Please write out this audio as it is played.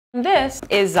This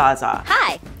is Zaza.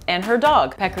 Hi. And her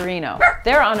dog, Pecorino.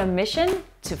 They're on a mission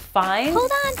to find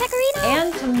Hold on, Pecorino.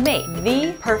 and to make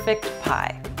the perfect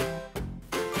pie.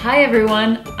 Hi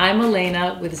everyone, I'm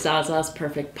Elena with Zaza's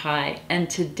Perfect Pie, and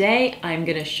today I'm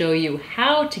going to show you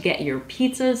how to get your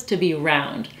pizzas to be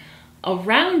round. A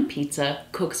round pizza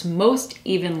cooks most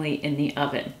evenly in the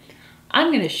oven. I'm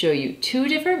going to show you two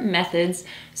different methods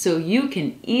so you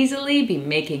can easily be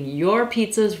making your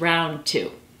pizzas round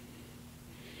too.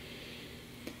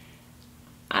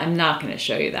 I'm not going to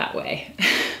show you that way.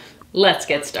 Let's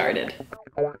get started.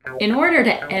 In order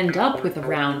to end up with a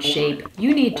round shape,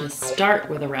 you need to start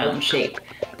with a round shape.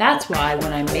 That's why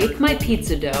when I make my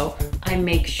pizza dough, I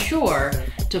make sure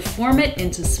to form it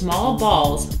into small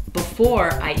balls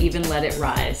before I even let it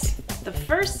rise. The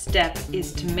first step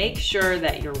is to make sure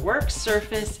that your work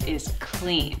surface is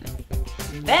clean.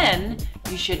 Then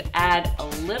you should add a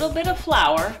little bit of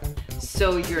flour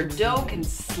so your dough can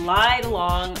slide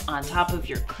along on top of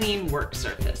your clean work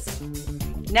surface.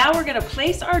 Now we're going to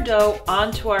place our dough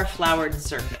onto our floured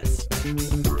surface.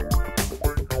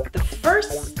 The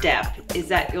first step is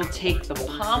that you'll take the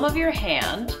palm of your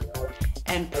hand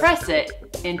and press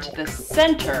it into the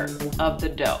center of the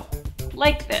dough,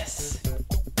 like this.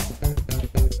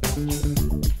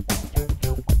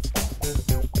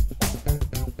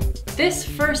 This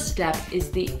first step is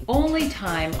the only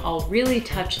time I'll really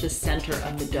touch the center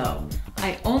of the dough.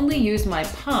 I only use my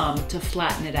palm to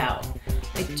flatten it out.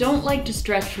 I don't like to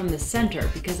stretch from the center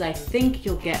because I think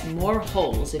you'll get more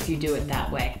holes if you do it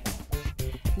that way.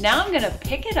 Now I'm going to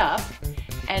pick it up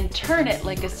and turn it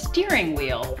like a steering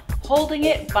wheel, holding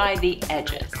it by the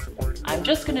edges. I'm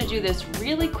just going to do this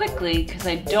really quickly because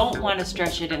I don't want to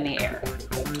stretch it in the air.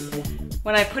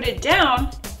 When I put it down,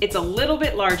 it's a little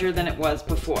bit larger than it was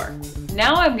before.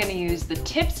 Now I'm going to use the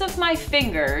tips of my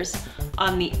fingers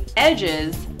on the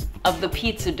edges of the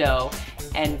pizza dough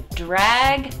and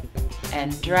drag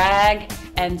and drag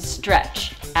and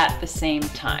stretch at the same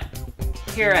time.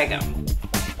 Here I go.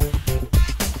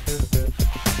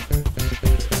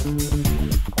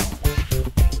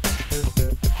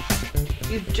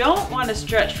 You don't want to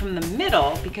stretch from the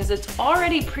middle because it's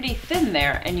already pretty thin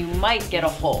there and you might get a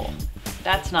hole.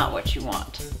 That's not what you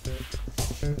want.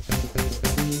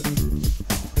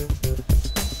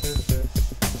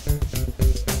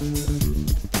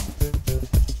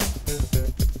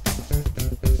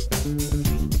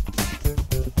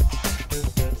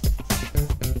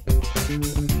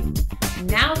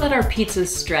 Now that our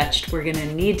pizza's stretched, we're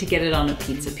gonna need to get it on a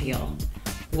pizza peel.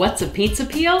 What's a pizza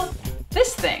peel?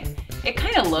 This thing, it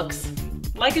kind of looks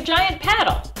like a giant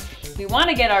paddle. We want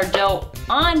to get our dough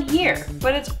on here,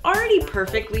 but it's already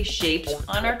perfectly shaped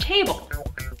on our table.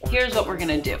 Here's what we're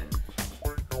gonna do.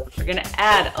 We're gonna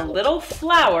add a little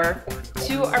flour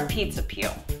to our pizza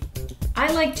peel.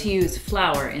 I like to use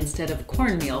flour instead of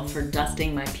cornmeal for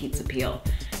dusting my pizza peel.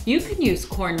 You can use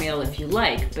cornmeal if you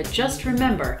like, but just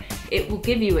remember, it will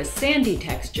give you a sandy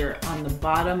texture on the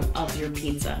bottom of your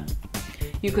pizza.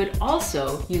 You could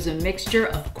also use a mixture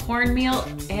of cornmeal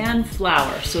and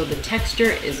flour so the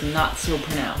texture is not so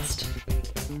pronounced.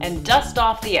 And dust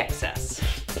off the excess.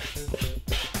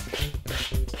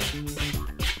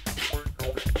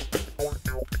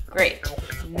 Great.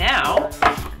 Now,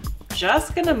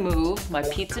 just gonna move my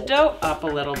pizza dough up a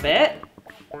little bit.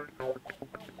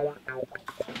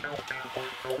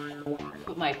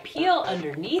 Put my peel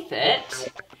underneath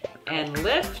it and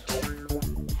lift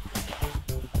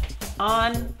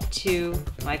onto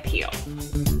my peel.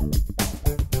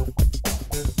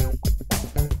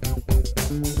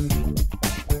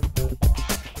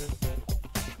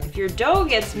 If your dough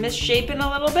gets misshapen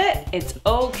a little bit, it's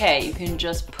okay. You can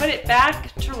just put it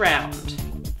back to round.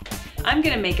 I'm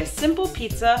gonna make a simple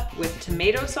pizza with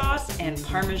tomato sauce and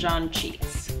Parmesan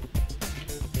cheese.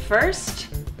 First,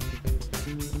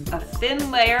 a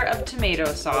thin layer of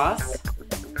tomato sauce.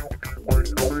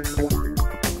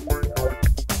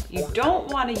 You don't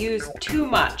want to use too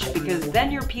much because then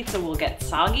your pizza will get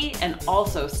soggy and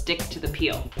also stick to the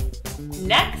peel.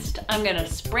 Next, I'm going to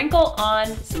sprinkle on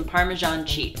some Parmesan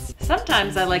cheese.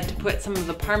 Sometimes I like to put some of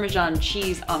the Parmesan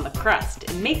cheese on the crust.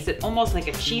 It makes it almost like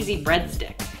a cheesy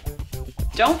breadstick.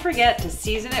 Don't forget to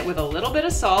season it with a little bit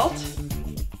of salt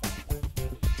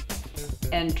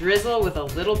and drizzle with a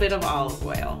little bit of olive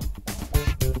oil.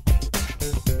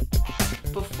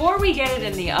 Before we get it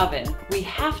in the oven, we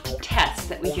have to test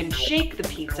that we can shake the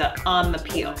pizza on the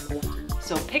peel.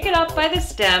 So pick it up by the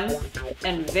stem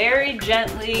and very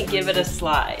gently give it a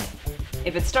slide.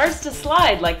 If it starts to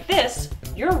slide like this,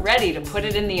 you're ready to put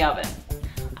it in the oven.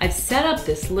 I've set up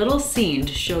this little scene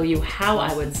to show you how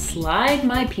I would slide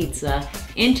my pizza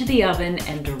into the oven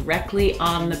and directly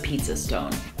on the pizza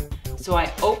stone. So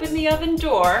I open the oven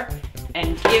door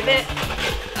and give it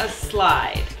a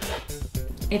slide.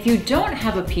 If you don't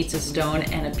have a pizza stone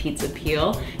and a pizza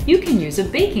peel, you can use a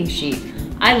baking sheet.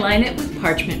 I line it with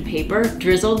parchment paper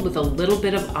drizzled with a little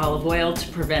bit of olive oil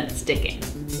to prevent sticking.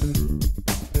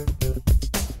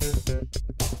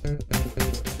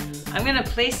 I'm gonna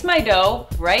place my dough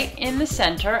right in the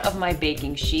center of my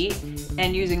baking sheet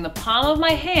and using the palm of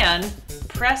my hand,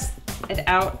 press it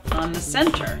out on the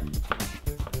center.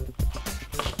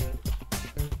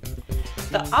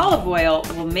 The olive oil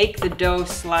will make the dough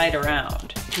slide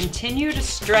around. Continue to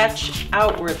stretch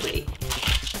outwardly.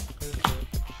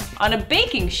 On a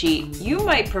baking sheet, you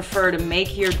might prefer to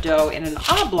make your dough in an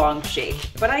oblong shape,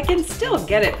 but I can still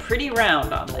get it pretty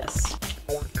round on this.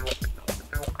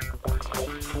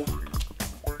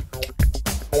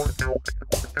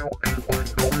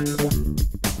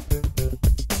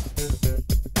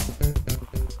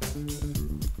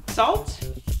 Salt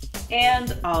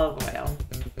and olive oil.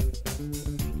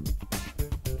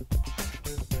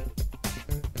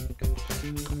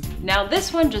 Now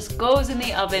this one just goes in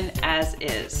the oven as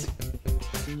is.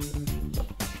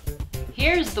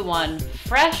 Here's the one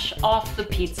fresh off the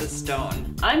pizza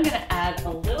stone. I'm gonna add a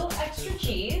little extra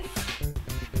cheese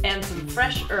and some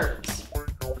fresh herbs.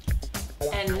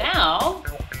 And now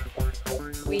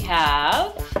we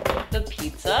have the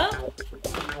pizza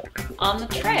on the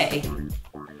tray.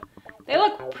 They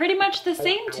look pretty much the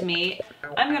same to me.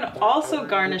 I'm gonna also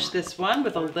garnish this one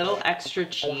with a little extra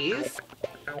cheese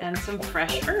and some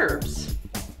fresh herbs.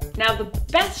 Now the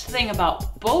best thing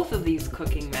about both of these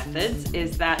cooking methods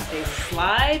is that they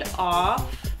slide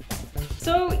off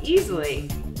so easily.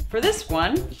 For this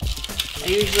one, I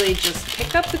usually just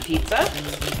pick up the pizza,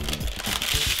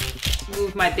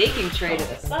 move my baking tray to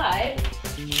the side,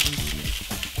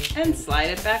 and slide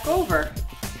it back over.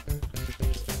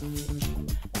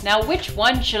 Now which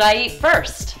one should I eat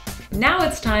first? Now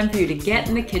it's time for you to get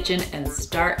in the kitchen and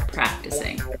start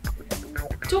practicing.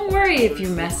 Don't worry if you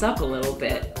mess up a little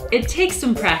bit. It takes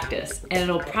some practice and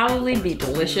it'll probably be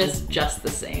delicious just the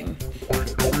same.